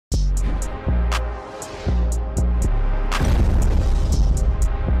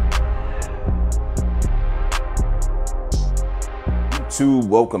YouTube,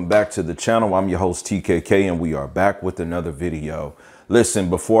 welcome back to the channel. I'm your host TKK and we are back with another video. Listen,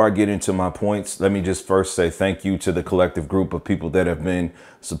 before I get into my points, let me just first say thank you to the collective group of people that have been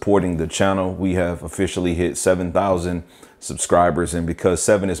supporting the channel. We have officially hit 7,000 subscribers, and because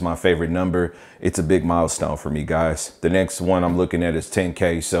 7 is my favorite number, it's a big milestone for me, guys. The next one I'm looking at is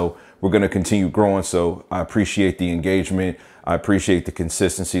 10K, so we're going to continue growing. So I appreciate the engagement. I appreciate the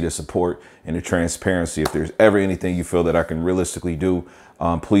consistency, the support, and the transparency. If there's ever anything you feel that I can realistically do,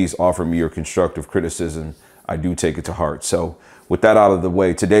 please offer me your constructive criticism. I do take it to heart. So with that out of the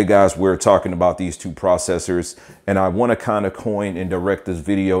way, today, guys, we're talking about these two processors, and I want to kind of coin and direct this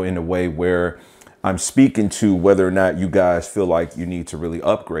video in a way where I'm speaking to whether or not you guys feel like you need to really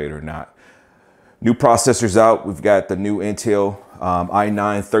upgrade or not. New processors out. We've got the new Intel i9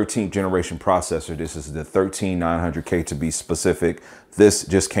 13th generation processor. This is the 13900K to be specific. This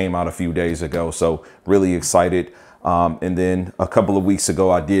just came out a few days ago, so really excited. And then a couple of weeks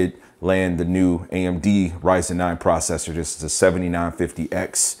ago, I did land the new AMD Ryzen 9 processor. This is a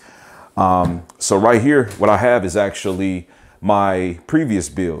 7950X. So right here, what I have is actually my previous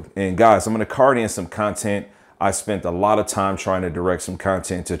build. And guys, I'm going to card in some content. I spent a lot of time trying to direct some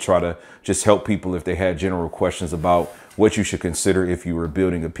content to try to just help people if they had general questions about what you should consider if you were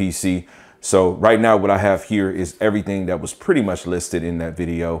building a PC. So right now, what I have here is everything that was pretty much listed in that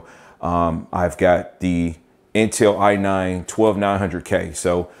video. I've got the Intel i9 12900K.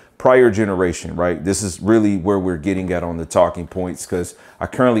 So prior generation, right? This is really where we're getting at on the talking points, because I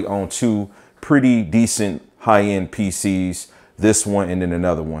currently own two pretty decent high-end PCs, this one and then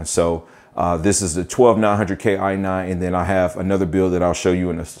another one. So this is the 12900K i9, and then I have another build that I'll show you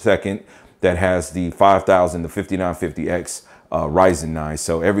in a second that has the 5000, the 5950X Ryzen 9.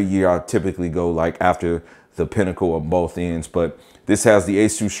 So every year I typically go like after the pinnacle of both ends, but this has the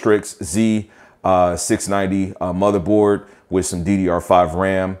Asus Strix Z690 motherboard with some DDR5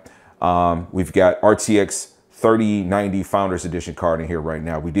 RAM. We've got RTX 3090 Founders Edition card in here right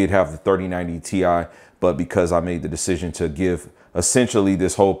now. We did have the 3090 Ti, but because I made the decision to give essentially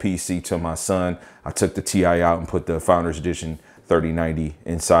this whole PC to my son, I took the Ti out and put the Founders Edition 3090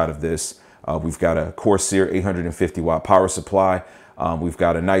 inside of this. We've got a Corsair 850 watt power supply. We've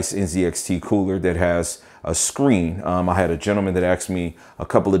got a nice NZXT cooler that has a screen. I had a gentleman that asked me a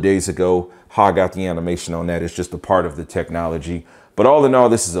couple of days ago how I got the animation on that. It's just a part of the technology. But all in all,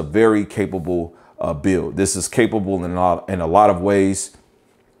 this is a very capable build. This is capable in a lot of ways.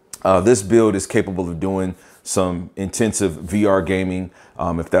 This build is capable of doing some intensive VR gaming,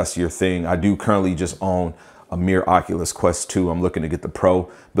 if that's your thing. I do currently just own a mere Oculus Quest 2. I'm looking to get the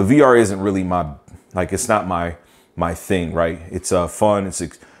Pro, but VR isn't really it's not my thing, right? It's fun. It's a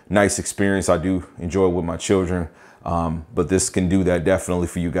nice experience. I do enjoy it with my children, but this can do that definitely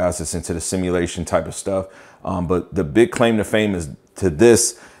for you guys that's into the simulation type of stuff. But the big claim to fame is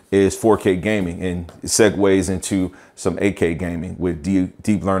 4K gaming, and it segues into some 8K gaming with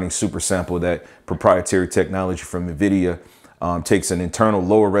deep learning super sample. That proprietary technology from NVIDIA takes an internal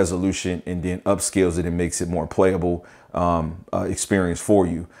lower resolution and then upscales it and makes it more playable experience for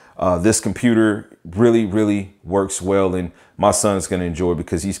you. This computer really works well, and my son is going to enjoy it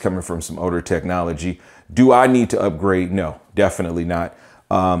because he's coming from some older technology. Do I need to upgrade? No, definitely not.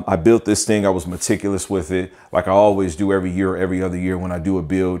 I built this thing. I was meticulous with it, like I always do every year or every other year when I do a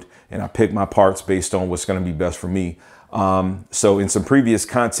build, and I pick my parts based on what's going to be best for me. So in some previous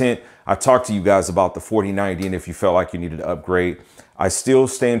content, I talked to you guys about the 4090, and if you felt like you needed to upgrade, I still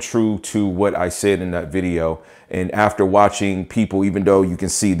stand true to what I said in that video. And after watching people, even though you can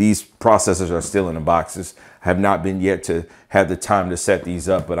see these processors are still in the boxes, have not been yet to have the time to set these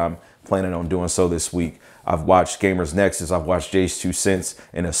up, but I'm planning on doing so this week. I've watched Gamers Nexus, I've watched Jay's 2 Cents,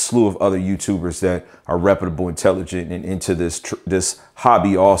 and a slew of other YouTubers that are reputable, intelligent, and into this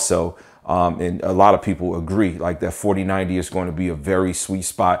hobby also. And a lot of people agree like that 4090 is going to be a very sweet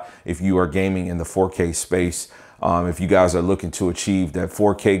spot if you are gaming in the 4K space. If you guys are looking to achieve that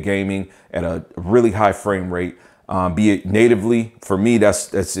 4K gaming at a really high frame rate, be it natively, for me,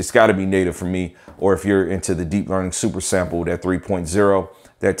 it's got to be native for me. Or if you're into the deep learning super sample, that 3.0,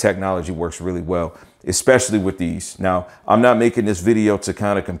 that technology works really well, especially with these. Now, I'm not making this video to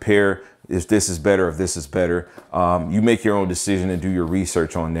kind of compare if this is better, if this is better. You make your own decision and do your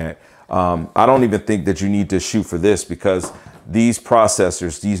research on that. I don't even think that you need to shoot for this, because these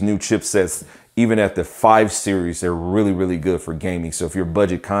processors, these new chipsets, even at the 5 series, they're really good for gaming. So if you're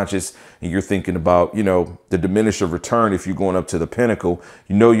budget conscious and you're thinking about, the diminished return, if you're going up to the pinnacle,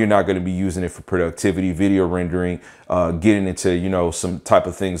 you're not going to be using it for productivity, video rendering, getting into, some type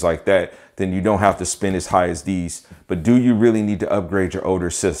of things like that, then you don't have to spend as high as these. But do you really need to upgrade your older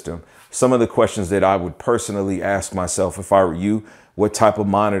system? Some of the questions that I would personally ask myself if I were you what type of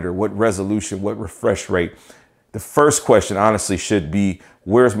monitor, what resolution, what refresh rate. The first question honestly should be,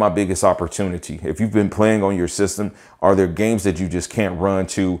 where's my biggest opportunity? If you've been playing on your system, are there games that you just can't run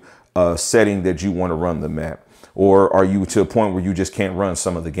to a setting that you want to run them at? Or are you to a point where you just can't run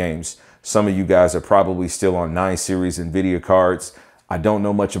some of the games? Some of you guys are probably still on 9 series NVIDIA cards. I don't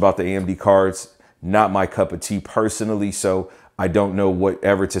know much about the AMD cards, not my cup of tea personally, so I don't know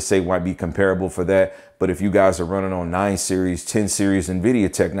whatever to say might be comparable for that. But if you guys are running on 9 series, 10 series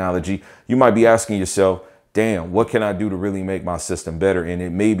NVIDIA technology, you might be asking yourself, damn, what can I do to really make my system better? And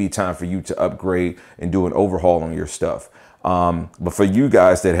it may be time for you to upgrade and do an overhaul on your stuff. But for you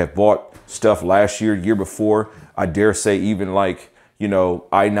guys that have bought stuff last year, year before, I dare say even like, you know,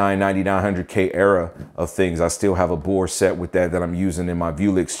 i9 9900K era of things, I still have a board set with that I'm using in my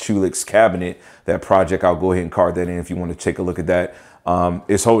Chulix cabinet. That project, I'll go ahead and card that in if you want to take a look at that.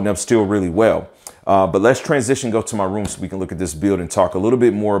 It's holding up still really well. But let's go to my room so we can look at this build and talk a little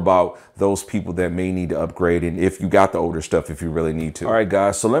bit more about those people that may need to upgrade, and if you got the older stuff, if you really need to. All right,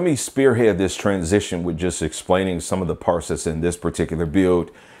 guys, so let me spearhead this transition with just explaining some of the parts that's in this particular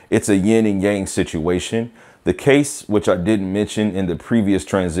build. It's a yin and yang situation. The case, which I didn't mention in the previous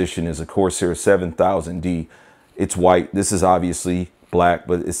transition, is a Corsair 7000D. It's white. This is obviously black,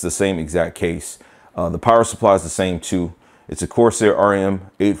 but it's the same exact case. The power supply is the same too. It's a Corsair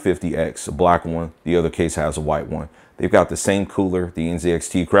RM850X, a black one. The other case has a white one. They've got the same cooler, the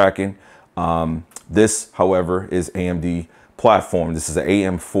NZXT Kraken. This, however, is AMD platform. This is an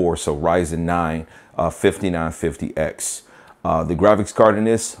AM4, so Ryzen 9 5950X. The graphics card in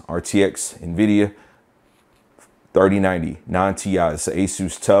this, RTX NVIDIA 3090 non-TI. It's an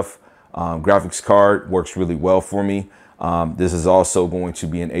Asus TUF graphics card, works really well for me. This is also going to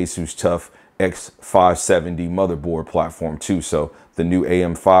be an Asus TUF X570 motherboard platform too. So the new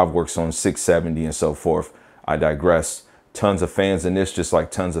AM5 works on 670 and so forth. I digress. Tons of fans in this, just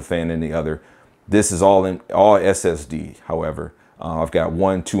like tons of fan in the other. This is all SSD. However, I've got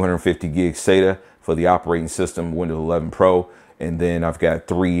one 250 gig SATA for the operating system, Windows 11 Pro, and then I've got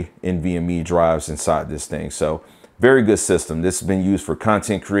 3 NVMe drives inside this thing. So very good system. This has been used for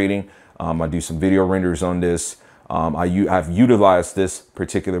content creating. I do some video renders on this. I've utilized this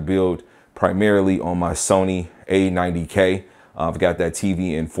particular build primarily on my Sony A90K. I've got that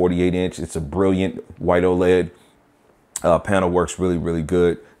TV in 48-inch. It's a brilliant white OLED. Panel works really, really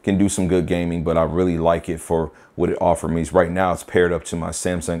good. Can do some good gaming, but I really like it for what it offers me. Right now, it's paired up to my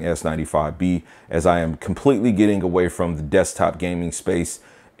Samsung S95B, as I am completely getting away from the desktop gaming space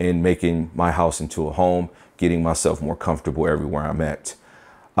and making my house into a home, getting myself more comfortable everywhere I'm at.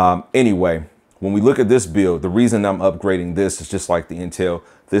 Anyway, when we look at this build, the reason I'm upgrading this is just like the Intel.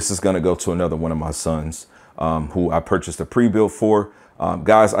 This is going to go to another one of my sons, who I purchased a pre-built for.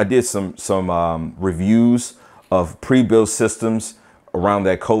 Guys, I did some reviews of pre-built systems around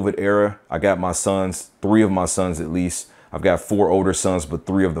that COVID era. I got my sons, 3 of my sons at least. I've got 4 older sons, but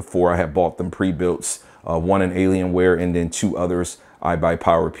 3 of the 4 I have bought them pre-builts. One in Alienware and then 2 others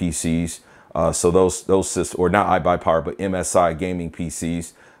iBuyPower PCs. So those systems, or not iBuyPower, but MSI gaming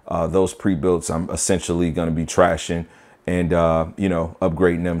PCs. Those pre-builts I'm essentially going to be trashing and you know,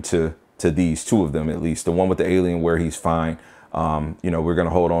 upgrading them to these 2 of them at least. The one with the Alienware, he's fine. You know, we're going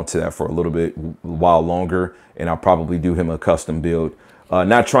to hold on to that for a little bit while longer, and I'll probably do him a custom build.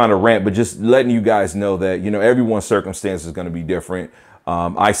 Not trying to rant, but just letting you guys know that, you know, everyone's circumstance is going to be different.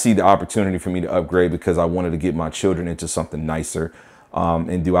 I see the opportunity for me to upgrade because I wanted to get my children into something nicer.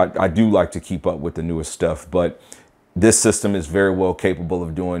 And I do like to keep up with the newest stuff, but this system is very well capable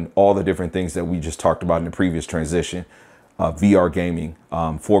of doing all the different things that we just talked about in the previous transition. VR gaming,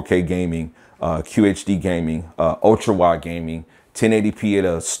 4K gaming, QHD gaming, ultra wide gaming, 1080p at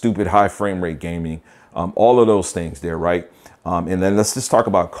a stupid high frame rate gaming, all of those things there, right? And then let's just talk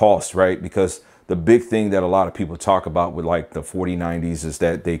about cost, right? Because the big thing that a lot of people talk about with like the 4090s is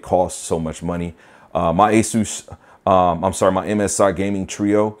that they cost so much money. My MSI Gaming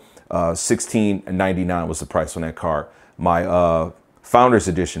Trio, $1699 was the price on that card. My Founders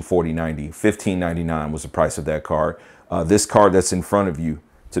Edition 4090, $1599 was the price of that card. This card that's in front of you,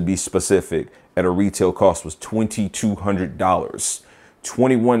 to be specific, at a retail cost was $2,200.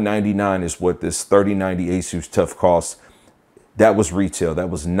 $2199 is what this 3090 Asus TUF costs. That was retail. That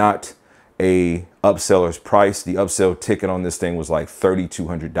was not a upseller's price. The upsell ticket on this thing was like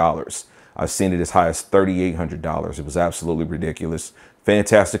 $3,200. I've seen it as high as $3,800. It was absolutely ridiculous.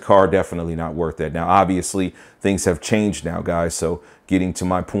 fantastic car, definitely not worth that. Now, obviously, things have changed now, guys. So getting to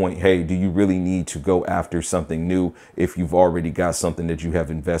my point, hey, do you really need to go after something new if you've already got something that you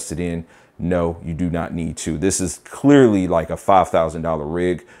have invested in? No, you do not need to. This is clearly like a $5,000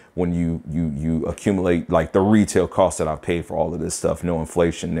 rig when you accumulate like the retail cost that I've paid for all of this stuff. No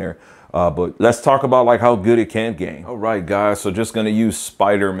inflation there. But let's talk about like how good it can game. All right, guys. So just going to use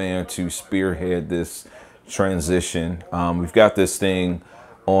Spider-Man to spearhead this transition. We've got this thing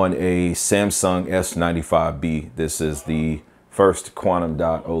on a Samsung S95B. This is the first quantum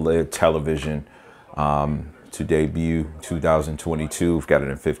dot OLED television to debut 2022. We've got it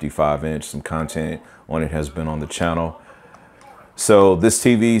in 55-inch. Some content on it has been on the channel. So this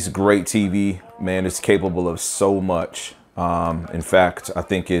TV is a great TV, man. It's capable of so much. In fact, I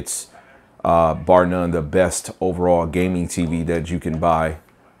think it's bar none the best overall gaming TV that you can buy.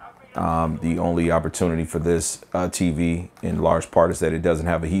 The only opportunity for this TV in large part is that it doesn't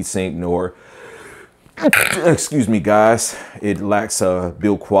have a heatsink, nor, excuse me, guys, it lacks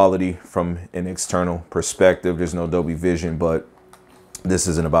build quality from an external perspective. There's no Dolby Vision, but this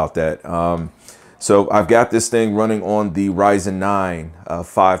isn't about that. So I've got this thing running on the Ryzen 9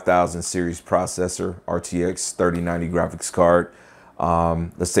 5000 series processor, RTX 3090 graphics card.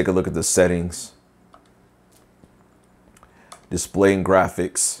 Let's take a look at the settings. Display and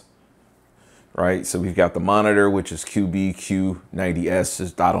graphics. Right, so we've got the monitor, which is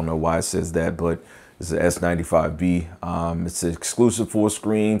QBQ90S. I don't know why it says that, but it's an S95B. It's an exclusive full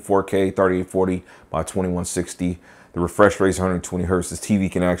screen, 4K, 3840 by 2160. The refresh rate is 120 hertz. This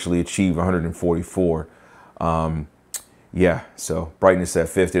TV can actually achieve 144. Yeah, so brightness at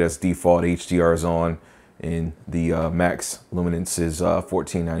 50, that's default. HDR is on, and the max luminance is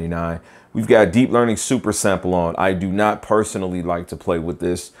 1499. We've got deep learning super sample on. I do not personally like to play with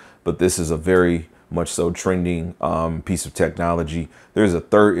this, but this is a very much so trending piece of technology. There's a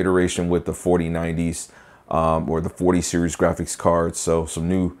third iteration with the 4090s or the 40 series graphics cards. So some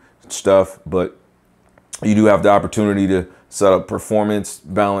new stuff, but you do have the opportunity to set up performance,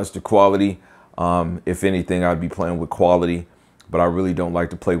 balance to quality. If anything, I'd be playing with quality, but I really don't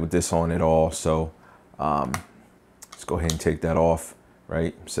like to play with this on at all. So let's go ahead and take that off,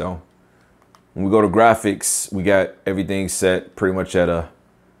 right? So when we go to graphics, we got everything set pretty much at a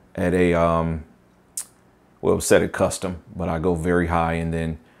well, set it custom, but I go very high, and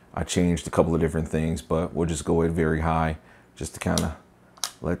then I changed a couple of different things, but we'll just go at very high just to kind of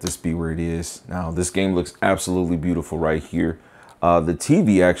let this be where it is. Now, this game looks absolutely beautiful right here. The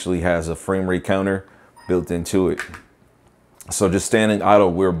TV actually has a frame rate counter built into it. So just standing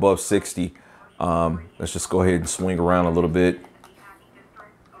idle, we're above 60. Let's just go ahead and swing around a little bit.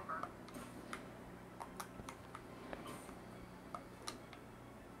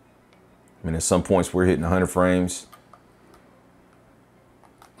 I mean, at some points we're hitting 100 frames.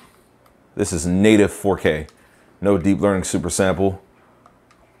 This is native 4K, no deep learning super sample.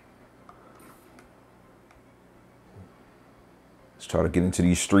 Let's try to get into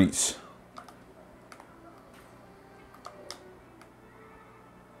these streets.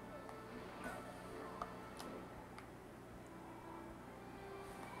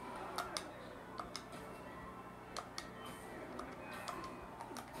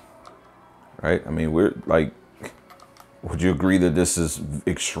 Right? I mean, we're like, would you agree that this is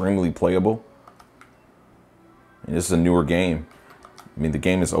extremely playable? And this is a newer game. I mean, the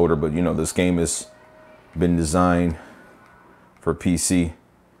game is older, but you know, this game has been designed for PC.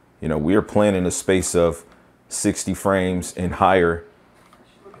 You know, we are playing in a space of 60 frames and higher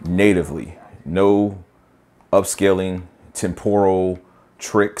natively. No upscaling, temporal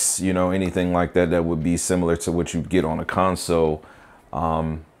tricks, you know, anything like that that would be similar to what you get on a console.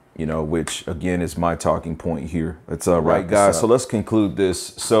 You know, which again is my talking point here. It's right, guys. So let's conclude this.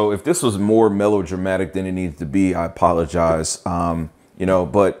 So if this was more melodramatic than it needed to be, I apologize. You know,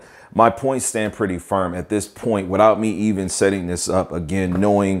 but my points stand pretty firm at this point without me even setting this up again,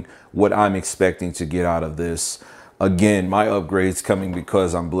 knowing what I'm expecting to get out of this. Again, my upgrade's coming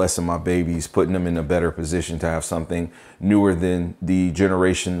because I'm blessing my babies, putting them in a better position to have something newer than the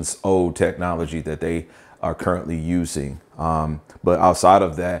generations old technology that they are currently using. But outside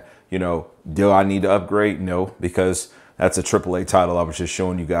of that, you know, do I need to upgrade? No, because that's a AAA title I was just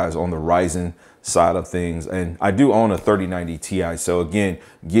showing you guys on the Ryzen side of things. And I do own a 3090 Ti. So again,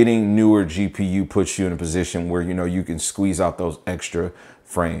 getting newer GPU puts you in a position where, you know, you can squeeze out those extra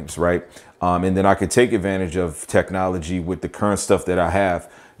frames, right? And then I could take advantage of technology with the current stuff that I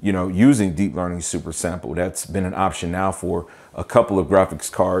have, you know, using deep learning super sample. That's been an option now for a couple of graphics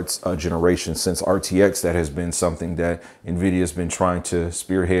cards generations since RTX. That has been something that NVIDIA has been trying to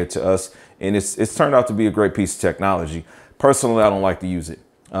spearhead to us. And it's turned out to be a great piece of technology. Personally, I don't like to use it.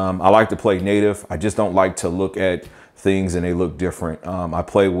 I like to play native. I just don't like to look at things and they look different. I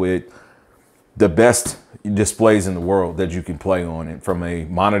play with the best displays in the world that you can play on it, from a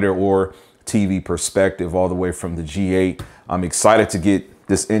monitor or TV perspective, all the way from the G8. I'm excited to get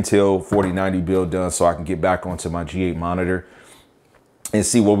this Intel 4090 build done so I can get back onto my G8 monitor and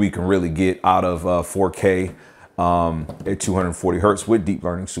see what we can really get out of 4K at 240 hertz with deep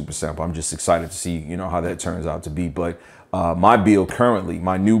learning super sample. I'm just excited to see, you know, how that turns out to be. But my build currently,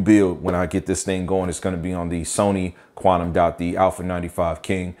 my new build, when I get this thing going, it's going to be on the Sony Quantum Dot, the Alpha 95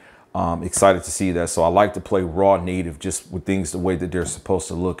 King. Excited to see that. So I like to play raw native, just with things the way that they're supposed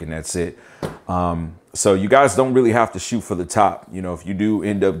to look, and that's it. So you guys don't really have to shoot for the top. You know, if you do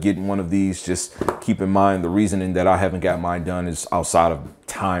end up getting one of these, just keep in mind the reasoning that I haven't got mine done is outside of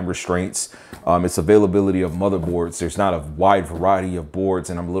time restraints. It's availability of motherboards. There's not a wide variety of boards,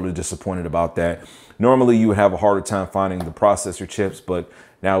 and I'm a little disappointed about that. Normally you would have a harder time finding the processor chips, but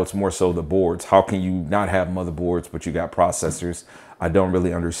now it's more so the boards. How can you not have motherboards, but you got processors? I don't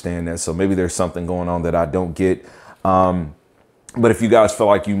really understand that. So maybe there's something going on that I don't get. But if you guys feel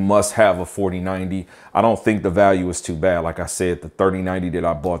like you must have a 4090, I don't think the value is too bad. Like I said, the 3090 that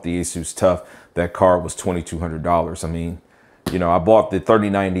I bought, the Asus TUF, that card was $2,200. I mean, you know, I bought the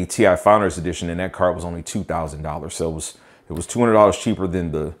 3090 Ti Founders Edition and that card was only $2,000. So it was $200 cheaper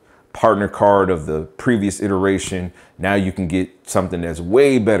than the partner card of the previous iteration. Now you can get something that's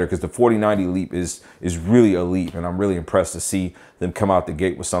way better, because the 4090 leap is really a leap, and I'm really impressed to see them come out the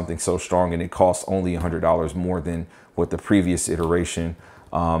gate with something so strong, and it costs only $100 more than what the previous iteration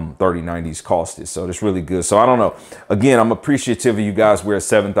 3090s costed. So that's really good. So I don't know. Again, I'm appreciative of you guys. We're at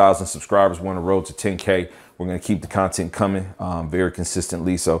 7,000 subscribers. We're on the road to 10K. We're going to keep the content coming very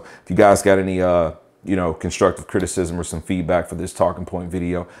consistently. So if you guys got any you know, constructive criticism or some feedback for this talking point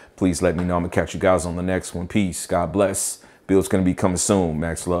video, please let me know. I'm gonna catch you guys on the next one. Peace. God bless. Build's gonna be coming soon.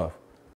 Max love.